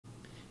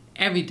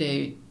Every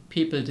day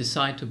people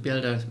decide to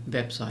build a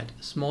website,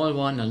 a small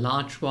one, a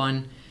large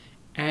one,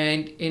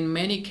 and in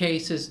many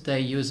cases they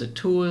use a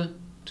tool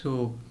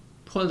to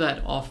pull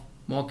that off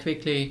more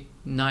quickly,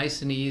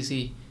 nice and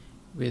easy,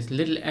 with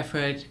little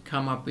effort,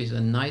 come up with a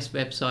nice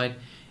website.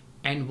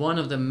 And one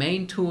of the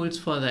main tools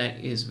for that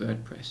is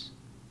WordPress.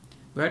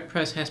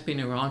 WordPress has been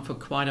around for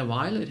quite a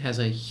while. It has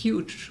a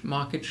huge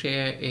market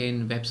share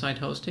in website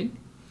hosting.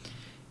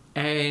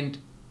 And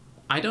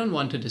I don't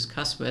want to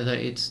discuss whether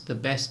it's the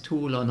best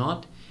tool or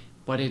not,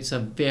 but it's a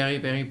very,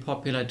 very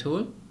popular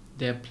tool.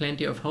 There are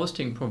plenty of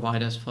hosting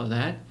providers for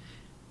that.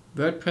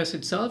 WordPress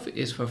itself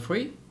is for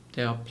free.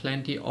 There are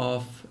plenty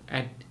of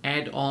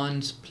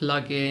add-ons,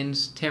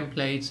 plugins,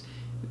 templates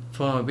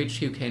for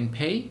which you can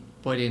pay,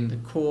 but in the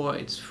core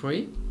it's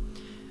free.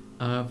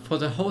 For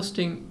the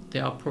hosting,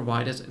 there are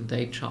providers and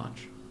they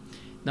charge.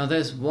 Now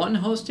there's one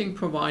hosting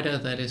provider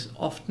that is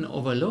often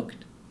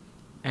overlooked,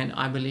 and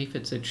I believe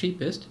it's the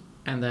cheapest,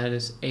 and that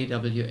is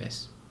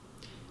AWS.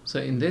 So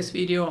in this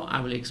video, I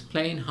will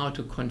explain how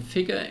to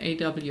configure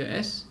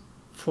AWS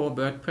for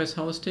WordPress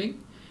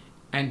hosting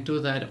and do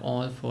that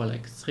all for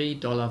like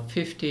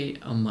 $3.50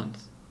 a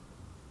month.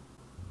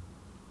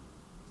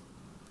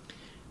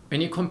 When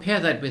you compare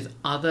that with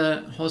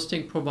other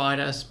hosting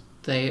providers,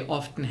 they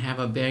often have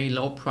a very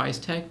low price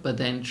tag, but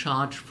then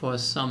charge for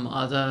some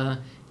other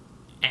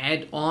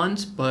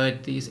add-ons,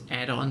 but these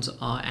add-ons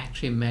are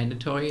actually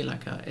mandatory,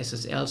 like a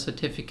SSL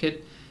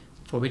certificate,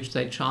 for which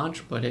they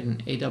charge, but in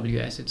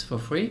AWS it's for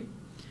free.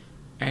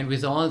 And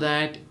with all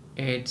that,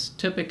 it's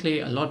typically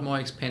a lot more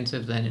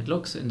expensive than it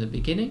looks in the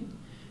beginning.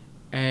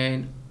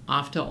 And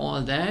after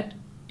all that,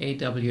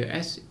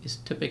 AWS is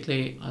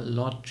typically a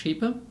lot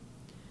cheaper.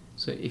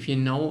 So if you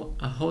know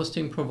a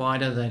hosting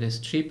provider that is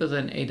cheaper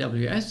than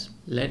AWS,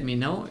 let me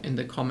know in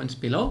the comments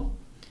below.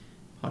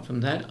 Apart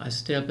from that, I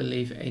still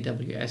believe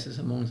AWS is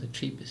among the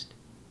cheapest.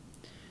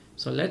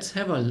 So let's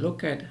have a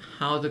look at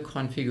how the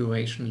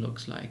configuration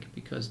looks like,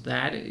 because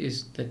that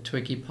is the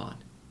tricky part.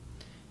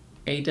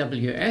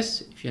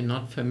 AWS, if you're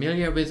not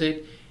familiar with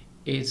it,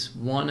 is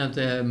one of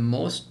the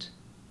most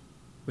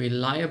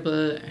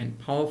reliable and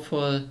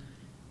powerful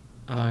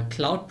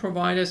cloud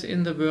providers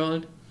in the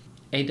world.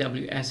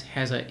 AWS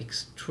has an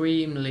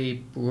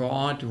extremely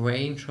broad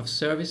range of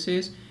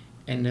services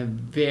and a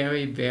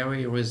very,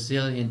 very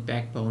resilient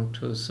backbone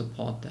to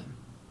support them.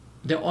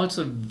 They're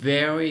also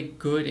very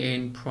good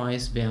in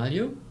price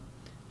value.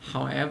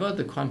 However,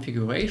 the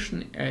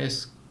configuration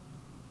is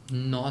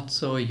not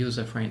so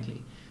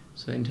user-friendly.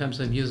 So in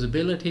terms of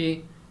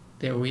usability,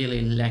 they're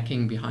really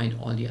lacking behind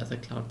all the other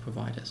cloud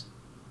providers.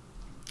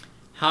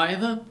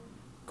 However,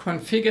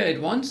 configure it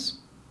once,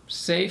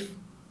 save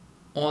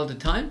all the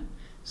time.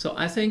 So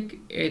I think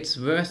it's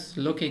worth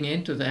looking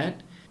into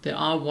that. There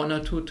are 1 or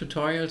 2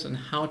 tutorials on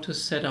how to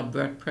set up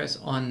WordPress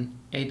on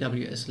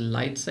AWS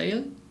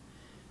LightSail.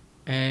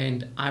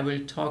 And I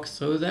will talk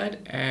through that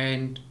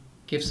and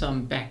give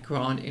some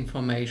background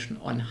information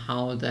on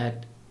how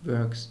that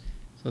works.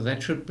 So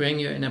that should bring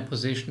you in a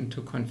position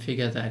to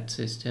configure that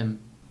system.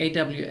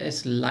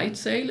 AWS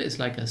LightSail is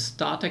like a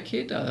starter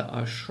kit,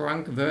 a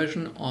shrunk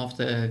version of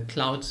the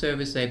cloud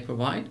service they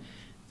provide.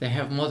 They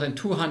have more than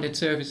 200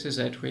 services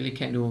that really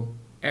can do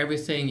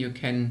everything you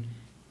can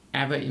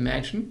ever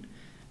imagine.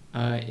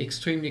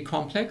 Extremely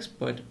complex,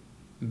 but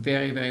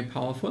very, very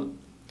powerful.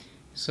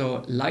 So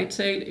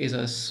LightSail is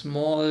a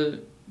small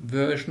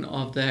version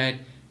of that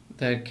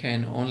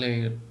can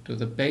only do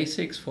the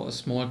basics for a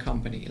small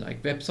company,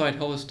 like website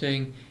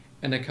hosting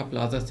and a couple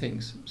other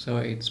things. So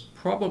it's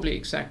probably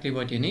exactly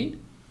what you need.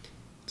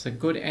 It's a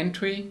good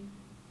entry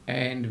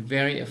and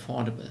very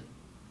affordable.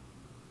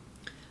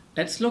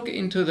 Let's look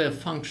into the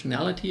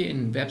functionality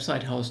in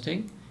website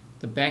hosting,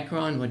 the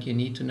background, what you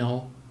need to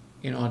know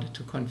in order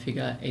to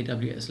configure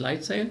AWS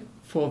LightSail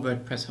for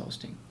WordPress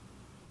hosting.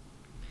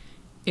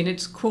 In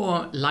its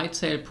core,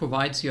 LightSail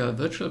provides you a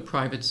virtual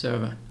private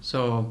server.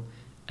 So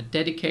a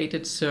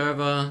dedicated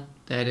server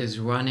that is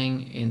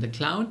running in the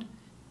cloud,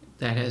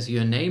 that has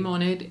your name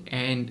on it,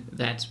 and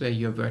that's where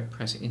your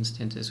WordPress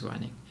instance is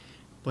running.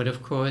 But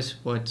of course,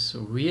 what's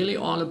really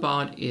all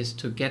about is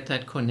to get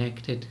that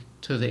connected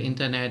to the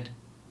internet,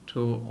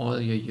 to all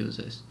your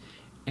users.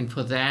 And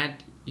for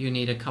that, you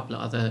need a couple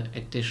of other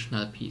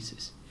additional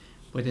pieces.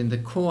 But in the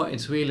core,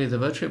 it's really the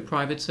virtual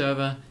private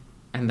server,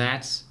 and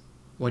that's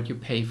what you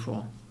pay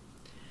for.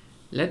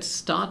 Let's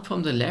start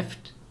from the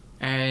left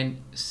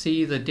and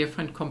see the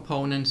different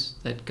components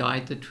that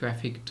guide the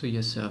traffic to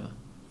your server.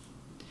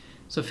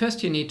 So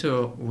first you need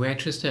to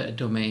register a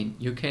domain.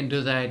 You can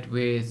do that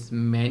with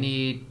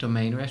many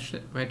domain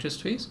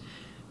registries.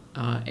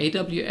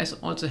 AWS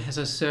also has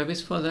a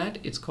service for that.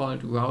 It's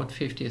called Route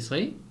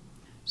 53.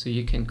 So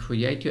you can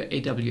create your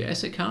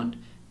AWS account,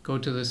 go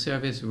to the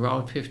service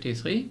Route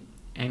 53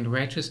 and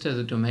register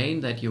the domain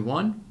that you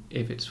want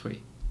if it's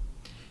free.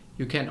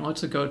 You can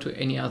also go to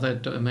any other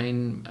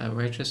domain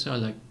register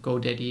like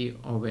GoDaddy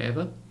or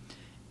wherever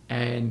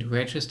and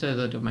register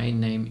the domain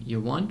name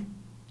you want.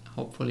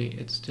 Hopefully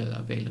it's still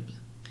available.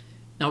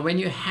 Now when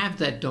you have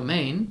that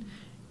domain,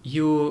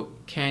 you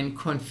can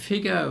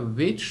configure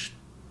which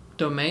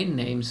domain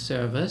name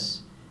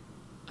servers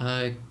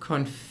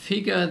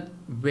configure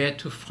where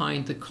to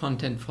find the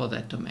content for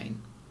that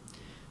domain.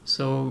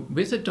 So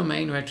with a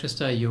domain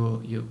register,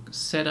 you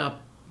set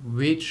up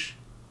which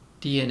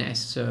DNS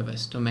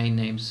servers, domain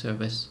name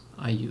servers,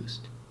 are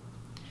used.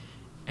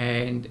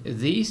 And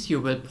these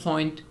you will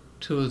point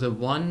to the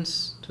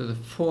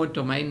 4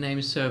 domain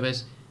name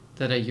servers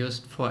that are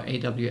used for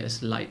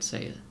AWS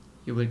LightSail.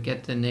 You will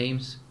get the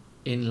names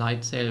in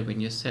LightSail when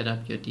you set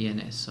up your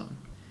DNS zone.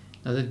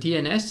 Now the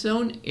DNS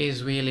zone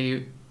is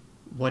really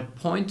what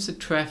points the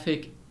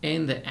traffic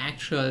in the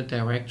actual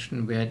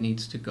direction where it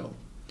needs to go.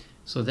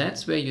 So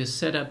that's where you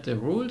set up the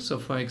rules. So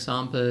for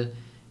example,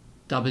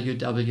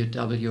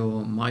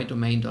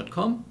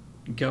 www.mydomain.com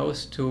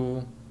goes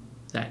to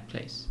that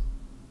place.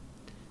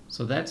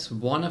 So that's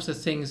one of the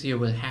things you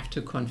will have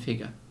to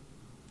configure.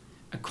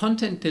 A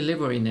content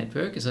delivery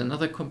network is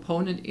another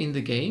component in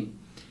the game,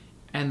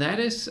 and that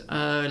is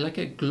like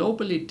a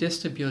globally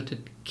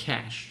distributed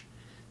cache.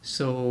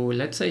 So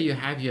let's say you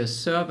have your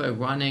server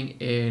running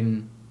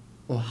in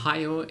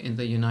Ohio in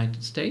the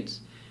United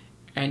States,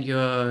 and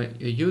your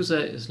user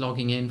is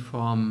logging in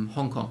from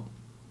Hong Kong.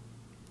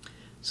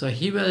 So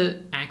he will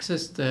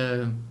access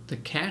the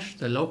cache,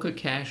 the local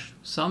cache,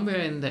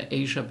 somewhere in the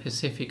Asia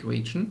Pacific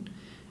region,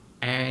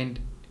 and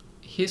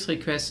his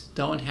requests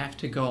don't have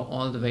to go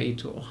all the way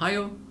to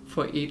Ohio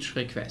for each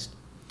request.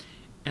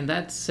 And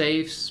that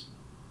saves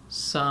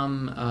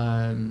some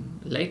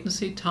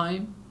latency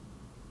time,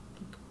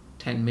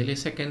 10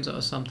 milliseconds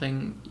or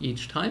something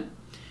each time.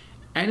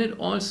 And it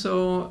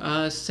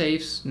also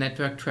saves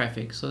network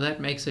traffic, so that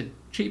makes it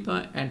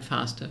cheaper and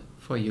faster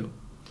for you.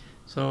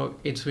 So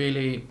it's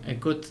really a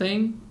good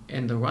thing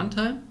in the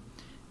runtime,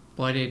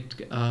 but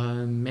it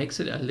makes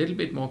it a little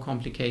bit more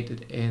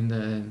complicated in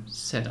the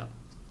setup.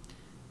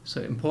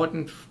 So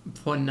important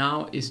for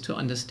now is to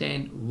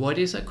understand what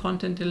is a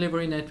content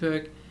delivery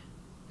network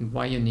and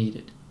why you need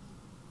it.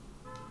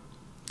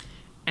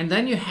 And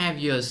then you have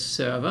your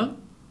server.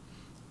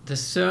 The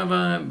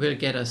server will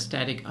get a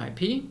static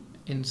IP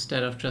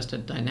instead of just a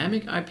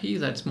dynamic IP.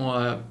 That's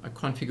more a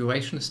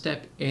configuration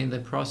step in the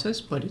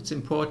process, but it's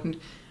important.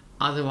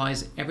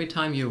 Otherwise, every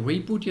time you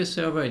reboot your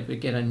server, it will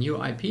get a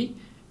new IP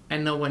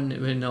and no one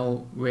will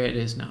know where it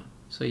is now.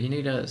 So you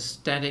need a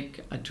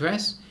static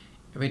address.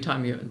 Every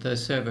time the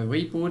server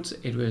reboots,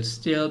 it will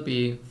still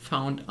be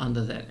found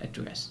under that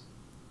address.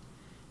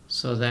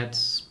 So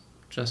that's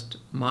just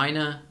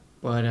minor,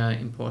 but an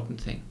important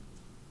thing.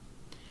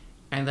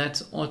 And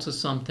that's also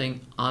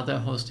something other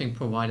hosting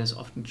providers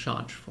often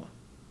charge for.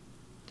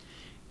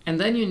 And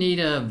then you need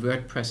a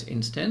WordPress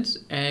instance.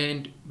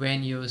 And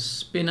when you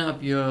spin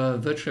up your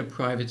virtual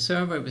private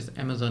server with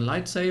Amazon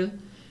LightSail,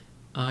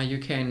 you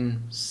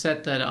can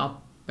set that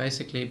up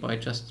basically by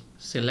just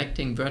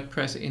selecting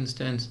WordPress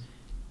instance.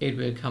 It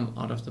will come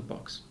out of the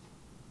box.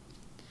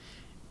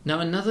 Now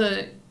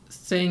another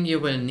thing you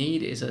will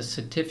need is a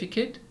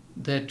certificate.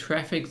 The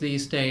traffic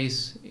these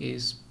days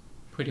is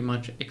pretty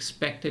much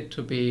expected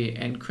to be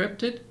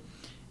encrypted,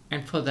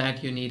 and for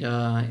that you need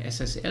a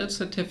SSL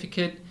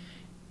certificate,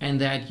 and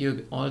that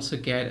you also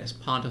get as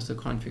part of the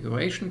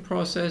configuration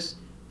process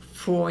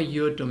for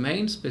your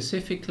domain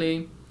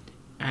specifically,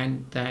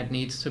 and that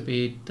needs to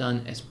be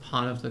done as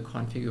part of the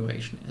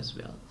configuration as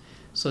well.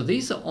 So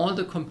these are all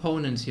the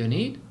components you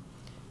need.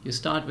 You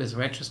start with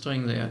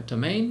registering the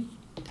domain,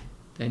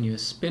 then you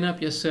spin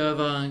up your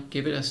server,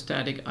 give it a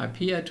static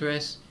IP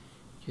address,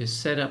 you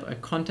set up a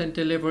content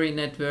delivery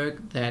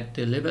network that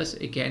delivers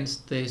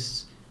against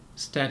this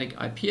static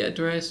IP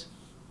address,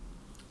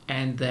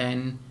 and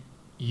then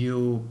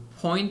you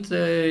point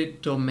the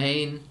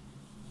domain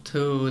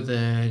to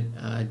the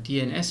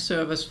DNS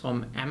servers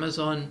from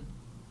Amazon,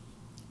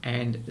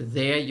 and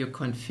there you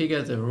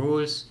configure the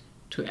rules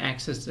to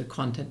access the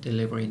content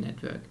delivery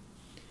network.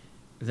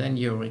 Then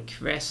you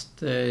request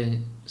the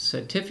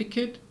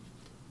certificate,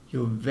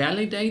 you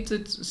validate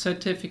the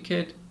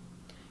certificate,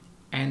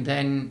 and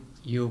then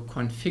you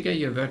configure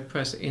your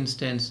WordPress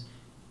instance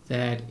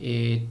that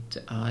it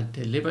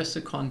delivers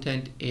the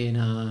content in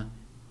an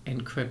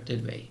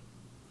encrypted way.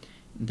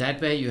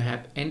 That way you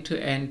have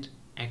end-to-end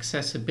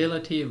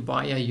accessibility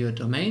via your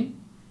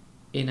domain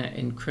in an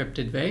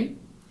encrypted way,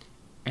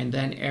 and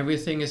then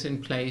everything is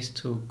in place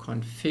to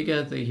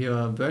configure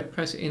your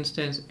WordPress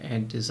instance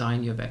and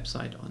design your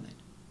website on it.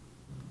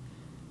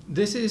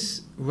 This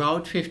is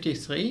Route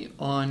 53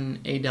 on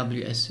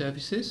AWS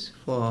services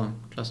for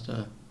just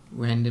a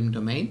random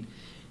domain.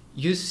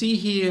 You see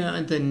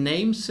here the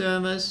name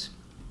servers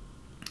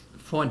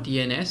for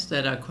DNS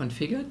that are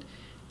configured,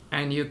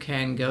 and you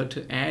can go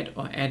to add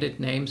or edit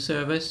name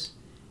servers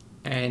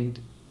and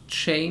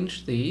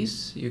change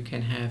these. You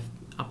can have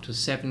up to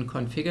 7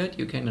 configured.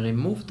 You can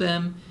remove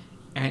them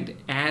and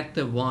add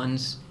the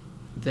ones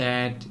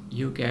that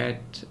you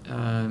get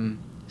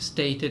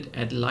stated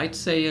at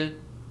LightSail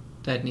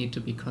that need to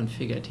be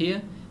configured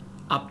here.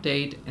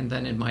 Update, and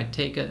then it might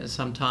take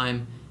some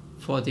time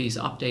for these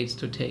updates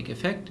to take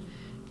effect.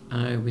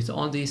 With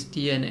all these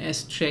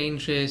DNS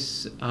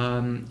changes,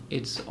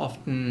 it's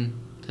often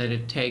that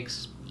it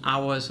takes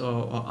hours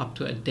or up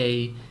to a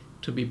day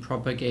to be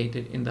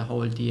propagated in the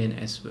whole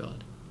DNS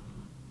world.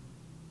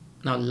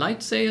 Now,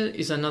 LightSail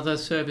is another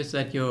service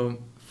that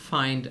you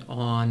find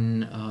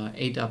on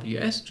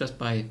AWS just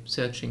by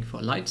searching for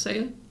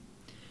LightSail.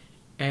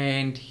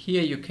 And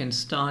here you can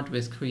start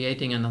with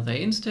creating another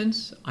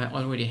instance. I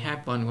already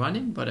have one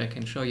running, but I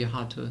can show you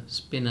how to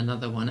spin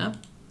another one up.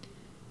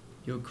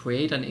 You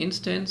create an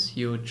instance,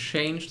 you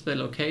change the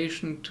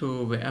location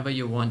to wherever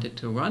you want it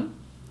to run.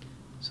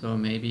 So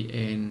maybe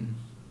in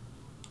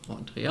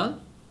Montreal.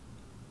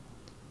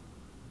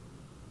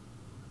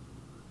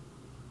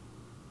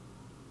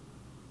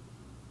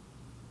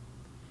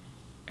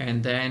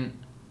 And then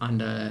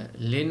under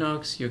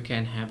Linux, you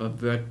can have a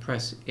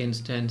WordPress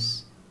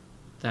instance.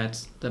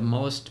 That's the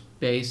most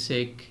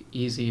basic,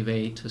 easy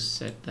way to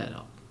set that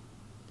up.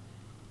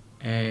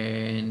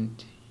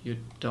 And you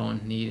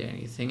don't need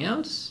anything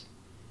else.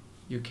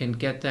 You can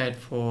get that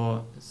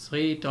for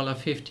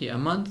 $3.50 a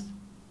month.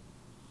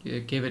 You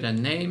give it a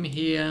name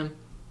here.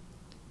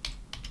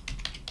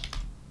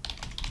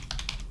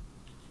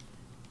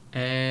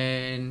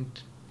 And,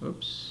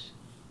 oops.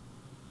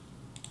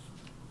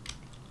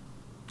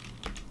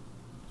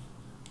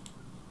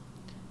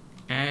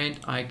 And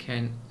I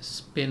can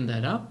spin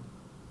that up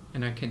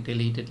and I can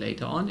delete it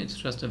later on. It's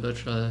just a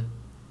virtual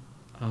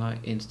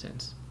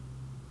instance.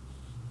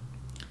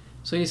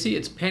 So you see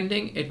it's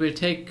pending. It will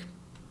take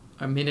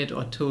a minute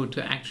or two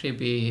to actually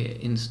be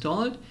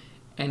installed.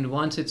 And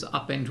once it's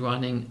up and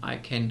running, I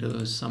can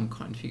do some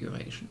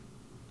configuration.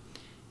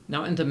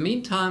 Now, in the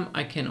meantime,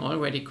 I can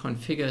already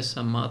configure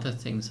some other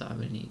things I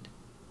will need.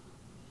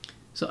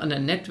 So under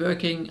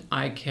networking,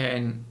 I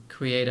can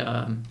create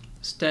a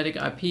static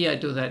IP. I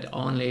do that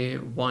only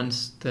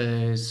once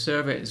the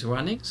server is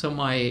running. So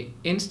my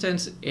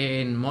instance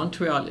in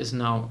Montreal is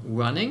now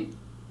running.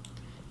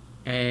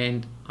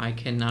 And I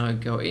can now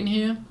go in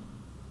here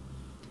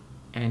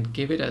and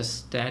give it a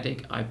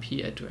static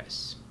IP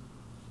address.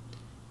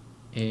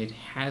 It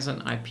has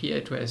an IP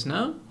address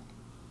now,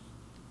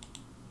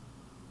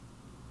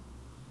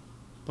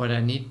 but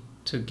I need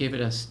to give it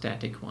a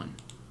static one.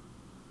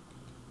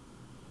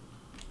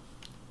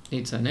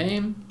 Needs a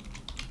name,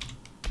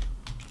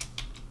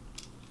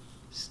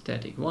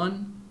 static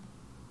one.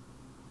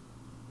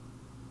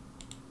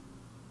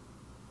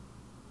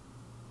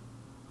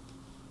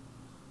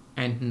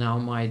 And now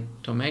my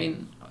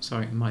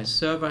my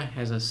server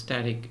has a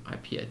static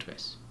IP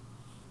address.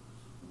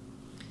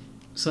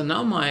 So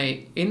now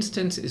my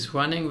instance is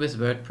running with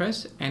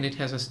WordPress and it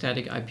has a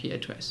static IP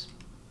address.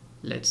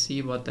 Let's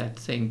see what that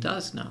thing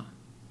does now.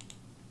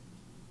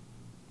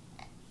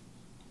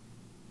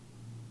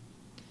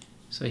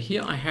 So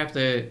here I have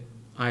the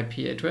IP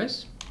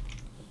address.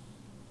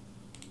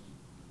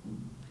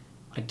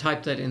 I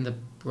type that in the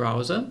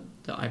browser,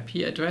 the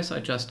IP address I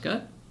just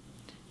got,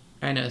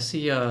 and I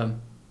see a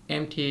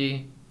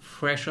empty,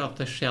 fresh off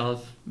the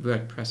shelf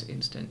WordPress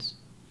instance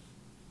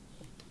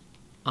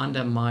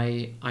under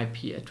my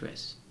IP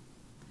address.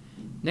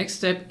 Next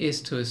step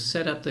is to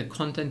set up the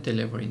content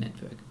delivery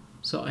network.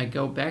 So I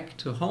go back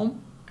to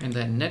home and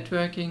then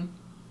networking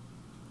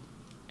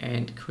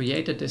and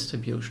create a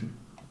distribution.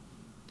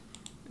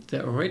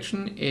 The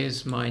origin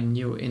is my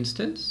new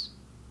instance.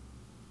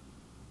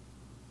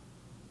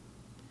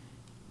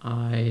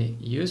 I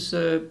use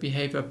the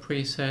behavior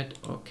preset,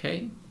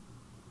 okay.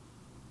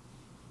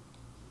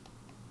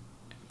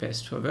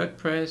 Best for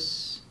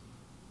WordPress.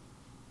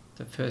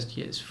 The first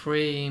year is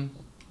free.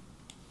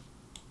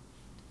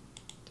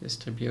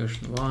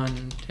 Distribution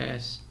 1,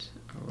 test,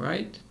 all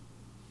right.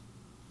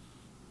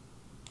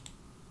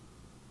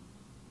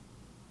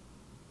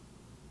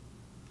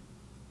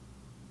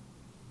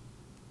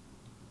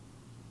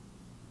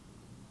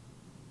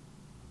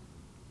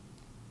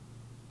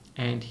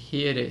 And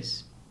here it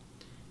is.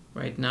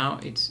 Right now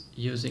it's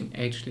using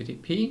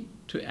HTTP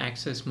to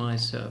access my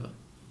server.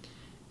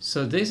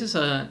 So this is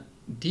a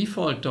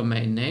default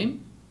domain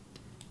name.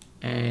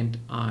 And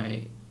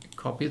I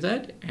copy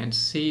that and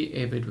see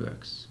if it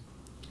works.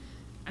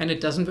 And it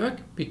doesn't work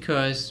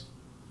because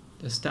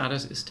the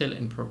status is still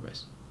in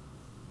progress.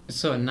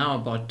 So now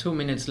about 2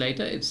 minutes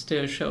later, it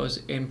still shows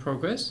in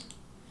progress.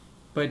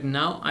 But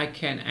now I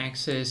can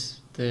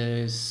access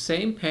the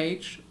same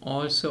page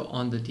also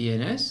on the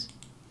DNS.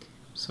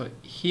 So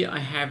here I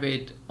have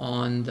it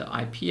on the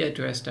IP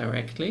address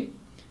directly.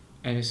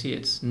 And you see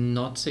it's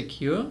not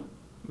secure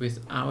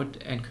without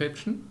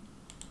encryption.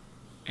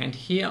 And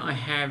here I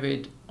have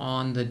it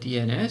on the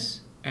DNS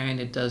and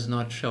it does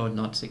not show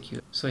not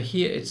secure. So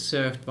here it's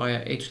served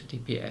via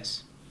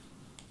HTTPS.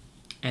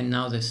 And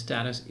now the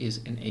status is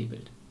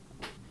enabled.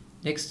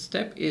 Next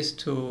step is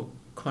to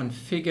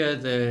configure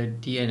the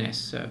DNS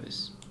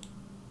service.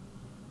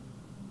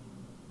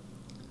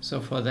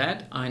 So for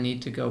that I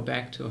need to go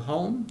back to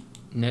home,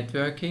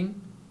 networking,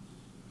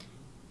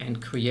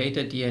 and create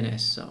a DNS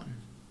zone.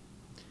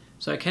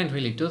 So I can't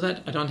really do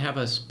that. I don't have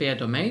a spare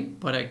domain,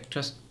 but I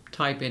just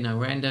type in a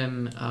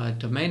random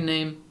domain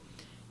name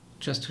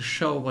just to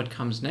show what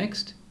comes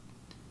next.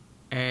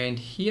 And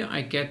here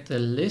I get the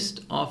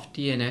list of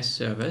DNS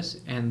servers,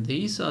 and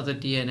these are the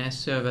DNS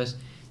servers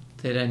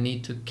that I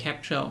need to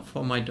capture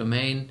for my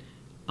domain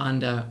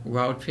under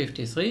Route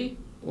 53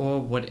 or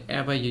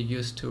whatever you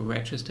use to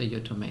register your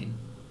domain.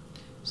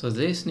 So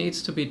this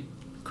needs to be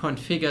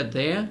configured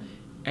there,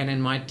 and it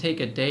might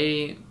take a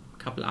day, a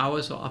couple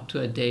hours, or up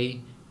to a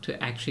day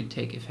to actually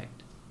take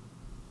effect.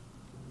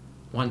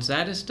 Once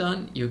that is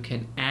done, you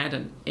can add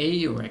an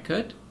A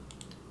record.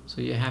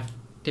 So you have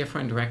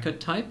different record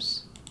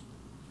types.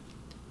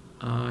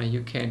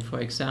 You can, for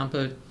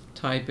example,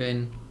 type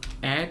in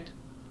add,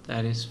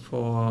 that is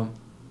for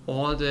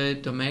all the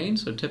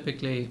domains, so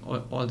typically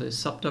all the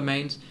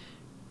subdomains.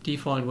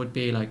 Default would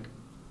be like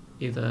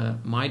either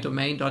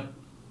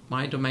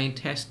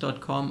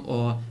mydomaintest.com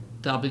or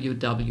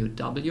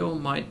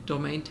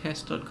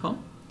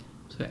www.mydomaintest.com.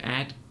 So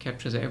add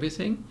captures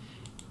everything,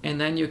 and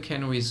then you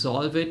can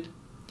resolve it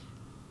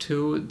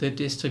to the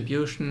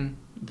distribution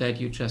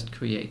that you just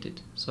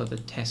created, so the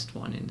test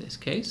one in this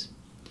case.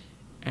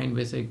 And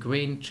with a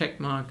green check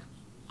mark,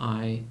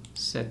 I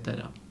set that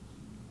up.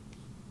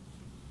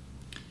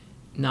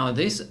 Now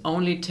this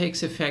only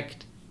takes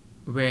effect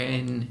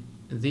when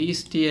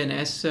these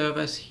DNS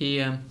servers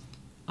here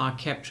are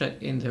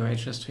captured in the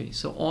registry.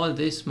 So all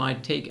this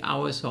might take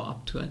hours or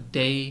up to a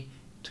day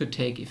to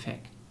take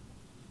effect.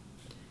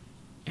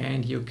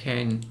 And you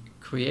can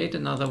create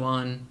another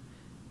one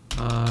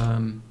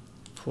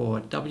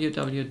for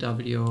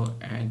www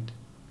and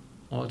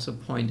also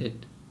point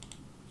it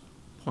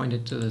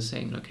to the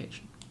same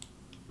location.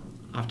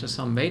 After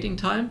some waiting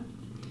time,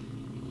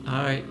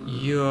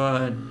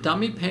 your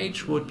dummy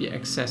page would be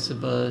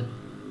accessible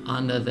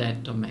under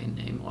that domain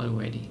name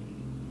already.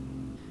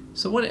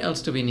 So what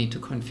else do we need to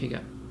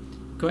configure?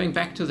 Going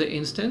back to the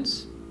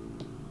instance,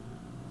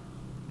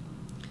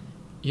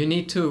 you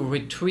need to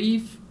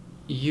retrieve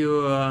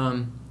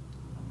your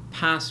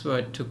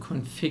password to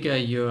configure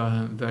your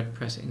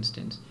WordPress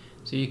instance.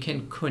 So you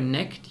can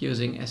connect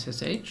using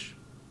SSH.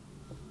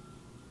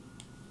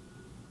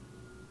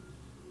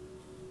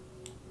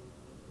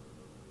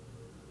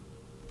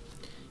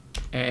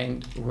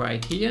 And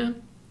right here,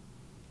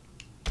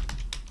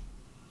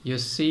 you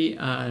see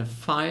a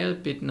file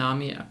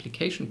Bitnami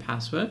application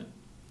password.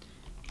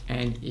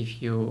 And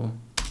if you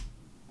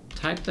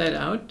type that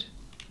out,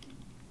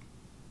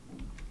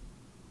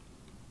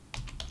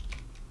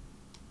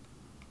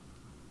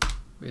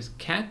 with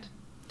cat,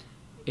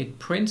 it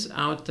prints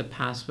out the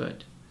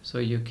password. So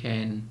you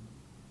can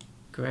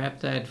grab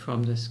that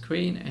from the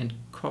screen and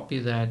copy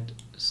that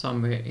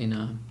somewhere in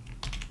a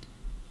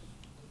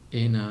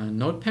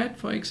notepad,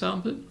 for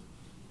example.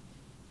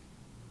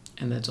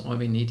 And that's all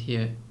we need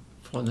here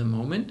for the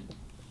moment.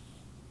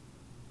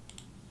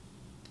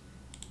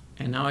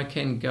 And now I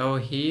can go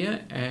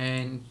here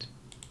and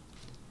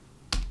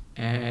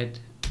add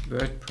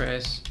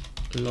WordPress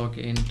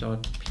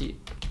login.php.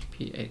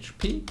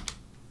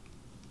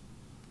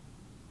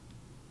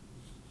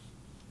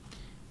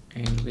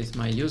 And with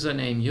my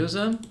username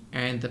user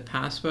and the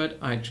password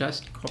I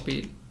just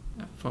copied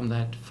from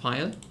that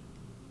file,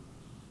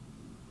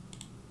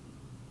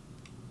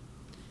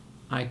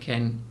 I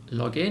can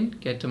log in,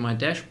 get to my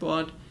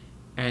dashboard,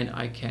 and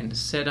I can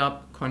set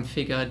up,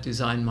 configure,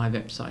 design my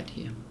website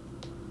here.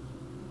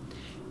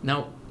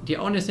 Now, the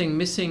only thing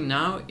missing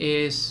now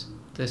is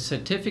the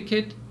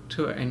certificate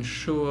to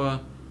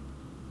ensure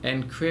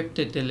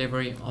encrypted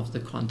delivery of the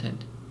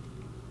content.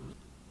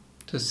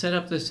 To set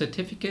up the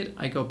certificate,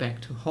 I go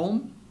back to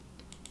Home,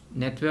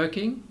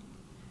 Networking,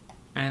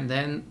 and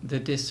then the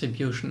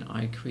distribution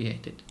I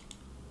created.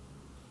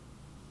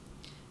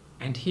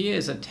 And here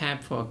is a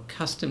tab for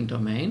custom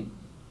domain.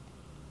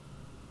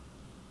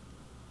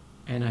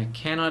 And I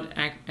cannot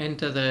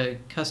enter the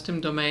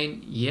custom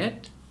domain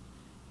yet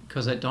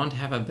because I don't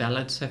have a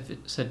valid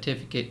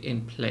certificate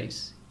in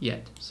place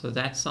yet. So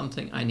that's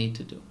something I need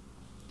to do.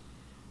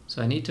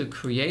 So I need to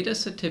create a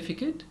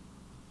certificate.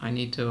 I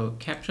need to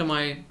capture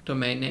my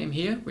domain name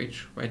here,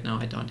 which right now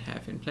I don't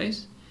have in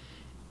place.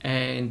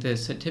 And the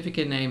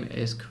certificate name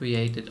is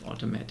created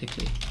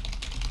automatically.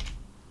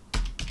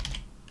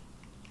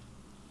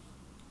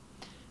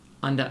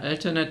 Under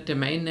alternate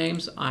domain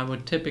names, I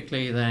would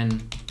typically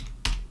then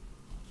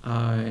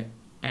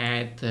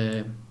add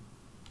the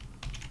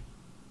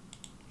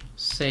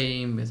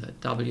same with a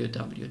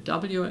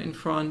www in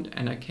front,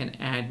 and I can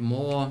add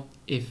more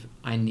if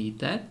I need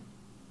that.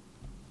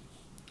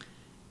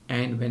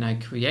 And when I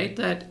create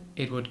that,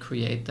 it would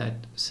create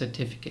that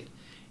certificate.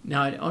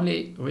 Now it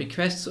only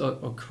requests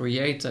or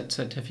creates that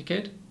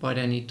certificate, but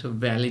I need to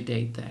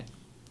validate that.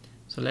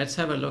 So let's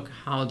have a look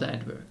how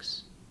that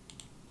works.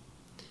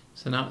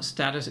 So now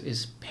status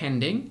is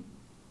pending.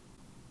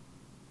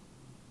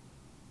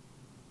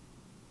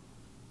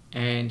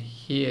 And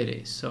here it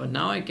is. So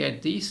now I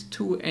get these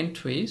two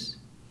entries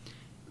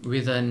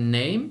with a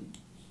name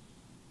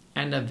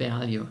and a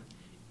value.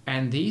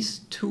 And these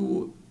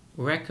two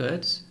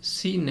records,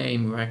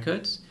 CNAME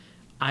records,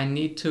 I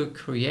need to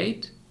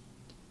create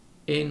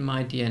in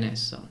my DNS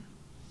zone.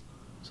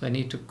 So I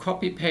need to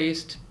copy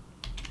paste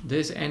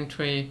this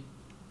entry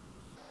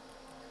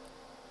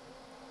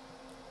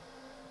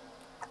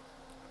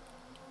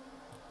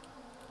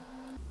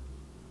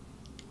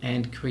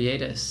and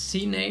create a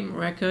CNAME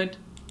record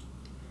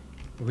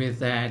with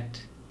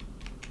that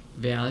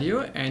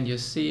value, and you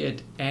see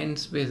it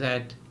ends with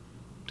that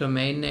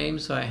domain name,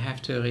 so I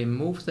have to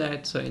remove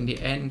that. So in the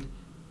end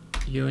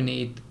you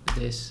need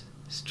this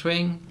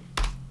string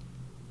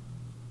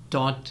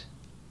dot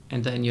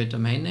and then your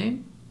domain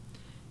name,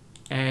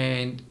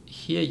 and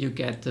here you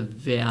get the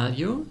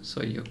value,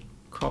 so you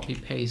copy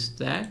paste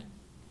that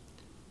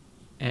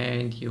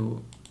and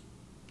you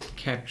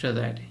capture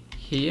that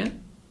here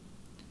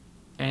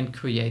and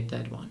create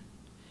that one,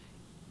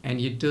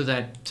 and you do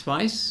that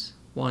twice,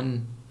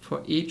 one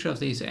for each of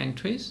these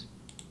entries,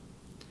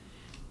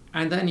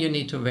 and then you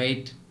need to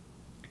wait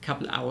a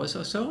couple hours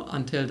or so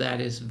until that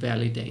is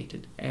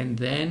validated, and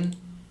then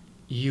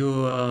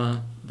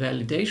your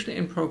validation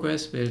in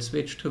progress will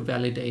switch to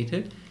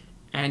validated,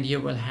 and you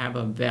will have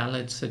a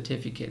valid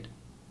certificate,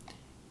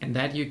 and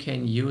that you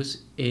can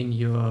use in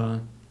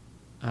your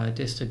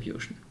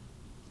distribution.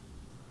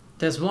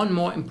 There's one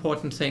more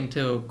important thing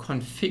to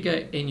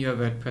configure in your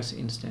WordPress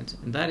instance,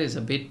 and that is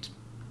a bit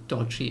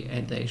dodgy,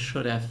 and they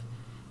should have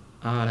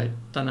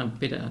done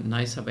a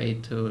nicer way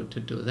to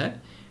do that.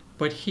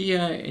 But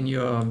here in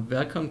your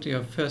welcome to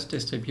your first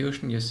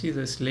distribution, you see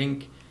this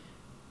link,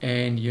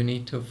 and you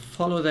need to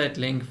follow that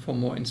link for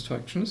more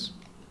instructions.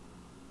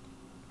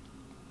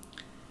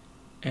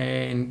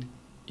 And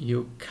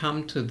you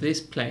come to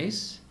this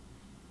place,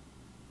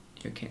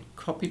 you can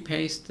copy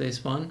paste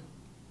this one,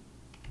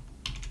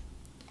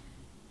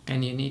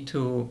 and you need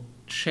to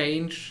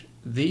change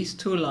these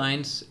 2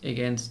 lines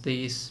against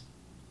these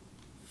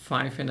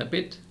 5 and a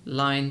bit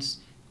lines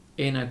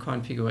in a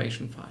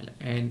configuration file,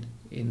 and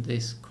in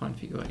this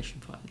configuration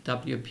file,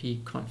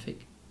 wp config.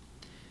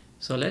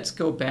 So let's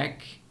go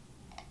back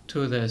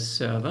to the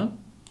server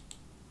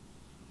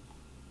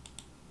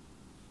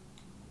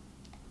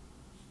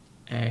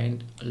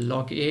and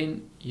log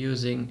in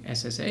using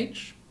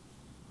SSH.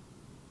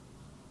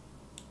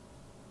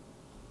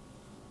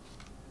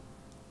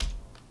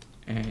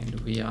 And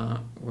we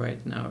are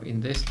right now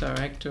in this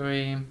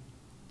directory,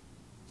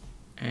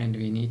 and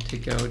we need to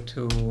go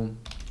to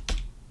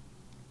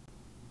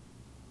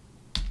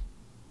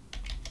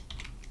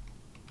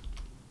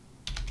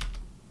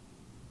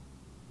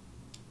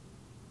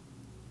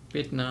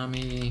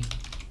Bitnami,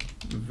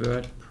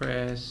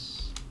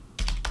 WordPress,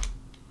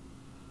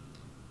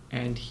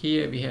 and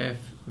here we have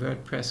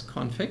WordPress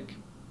config.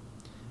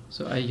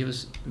 So I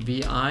use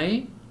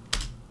vi,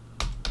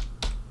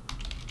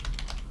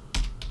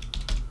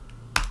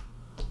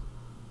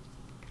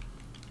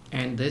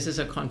 and this is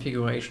a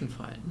configuration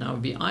file. Now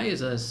vi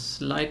is a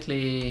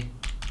slightly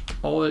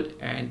old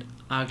and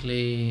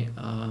ugly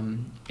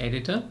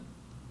editor,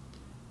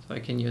 so I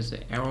can use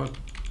the arrow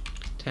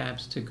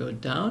tabs to go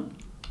down.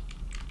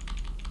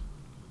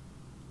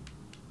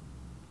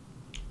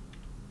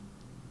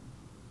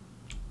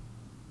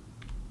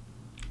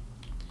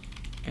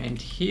 And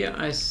here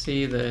I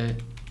see the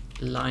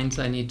lines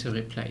I need to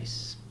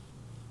replace.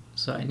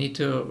 So I need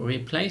to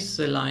replace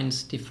the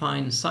lines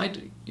define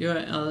site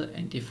URL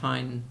and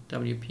define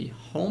WP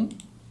home.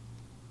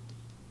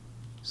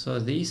 So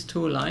these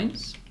 2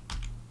 lines,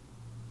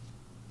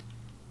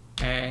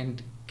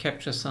 and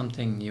capture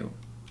something new.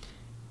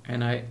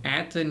 And I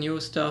add the new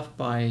stuff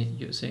by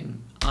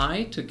using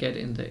I to get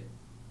in the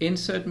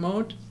insert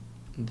mode.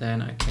 And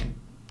then I can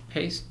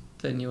paste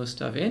the new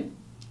stuff in,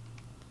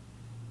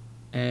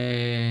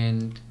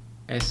 and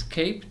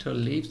escape to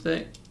leave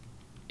the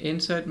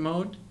insert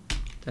mode.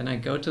 Then I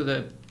go to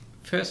the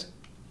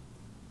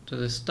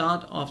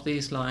start of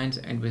these lines,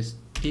 and with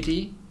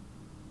dd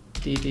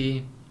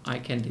I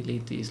can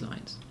delete these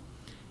lines.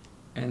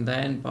 And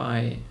then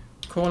by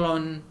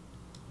colon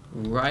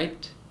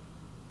write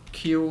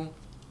q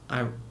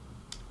I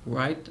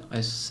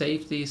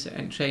save these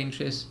and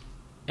changes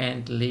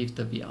and leave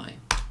the vi.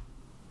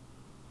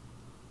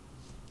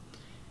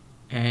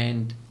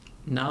 And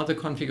now the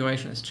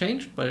configuration has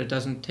changed, but it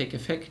doesn't take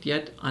effect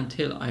yet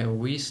until I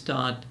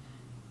restart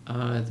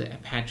the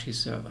Apache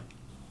server.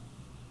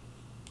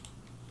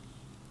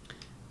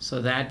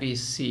 So that we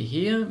see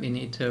here, we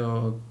need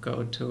to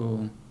go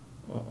to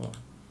or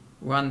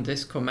run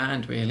this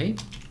command really.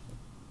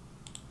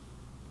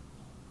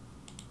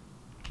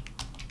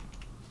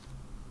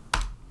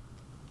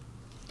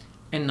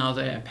 And now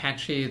the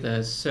Apache,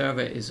 the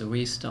server is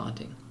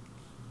restarting.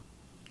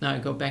 Now I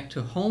go back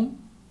to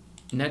home,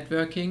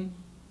 networking,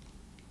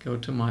 go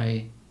to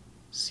my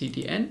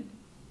CDN,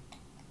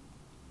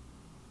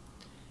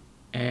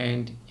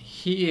 and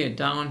here,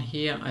 down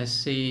here, I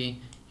see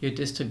your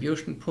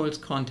distribution pulls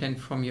content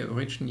from your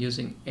origin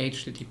using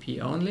HTTP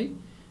only.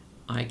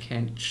 I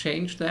can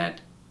change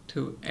that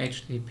to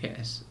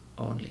HTTPS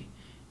only.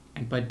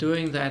 And by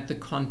doing that, the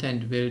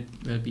content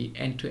will be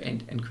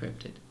end-to-end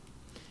encrypted.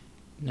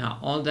 Now,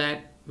 all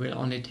that will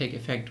only take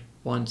effect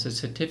once a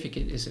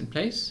certificate is in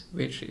place,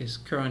 which is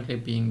currently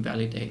being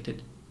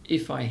validated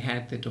if I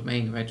had the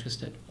domain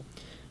registered.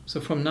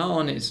 So from now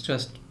on, it's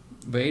just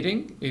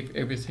waiting if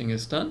everything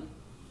is done.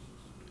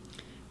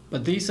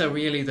 But these are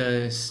really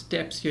the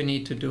steps you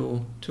need to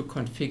do to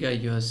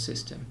configure your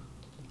system.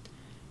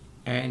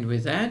 And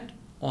with that,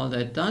 all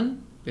that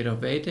done, bit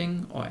of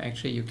waiting, or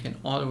actually you can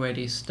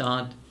already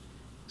start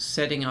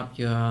setting up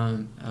your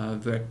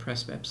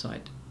WordPress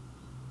website.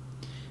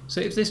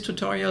 So if this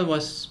tutorial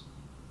was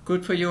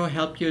good for you,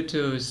 help you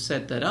to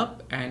set that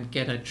up and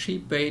get a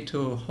cheap way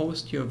to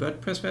host your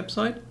WordPress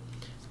website,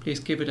 please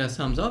give it a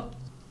thumbs up.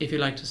 If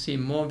you'd like to see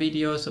more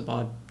videos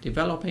about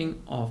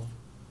developing of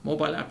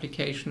mobile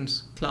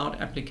applications, cloud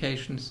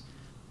applications,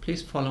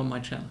 please follow my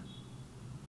channel.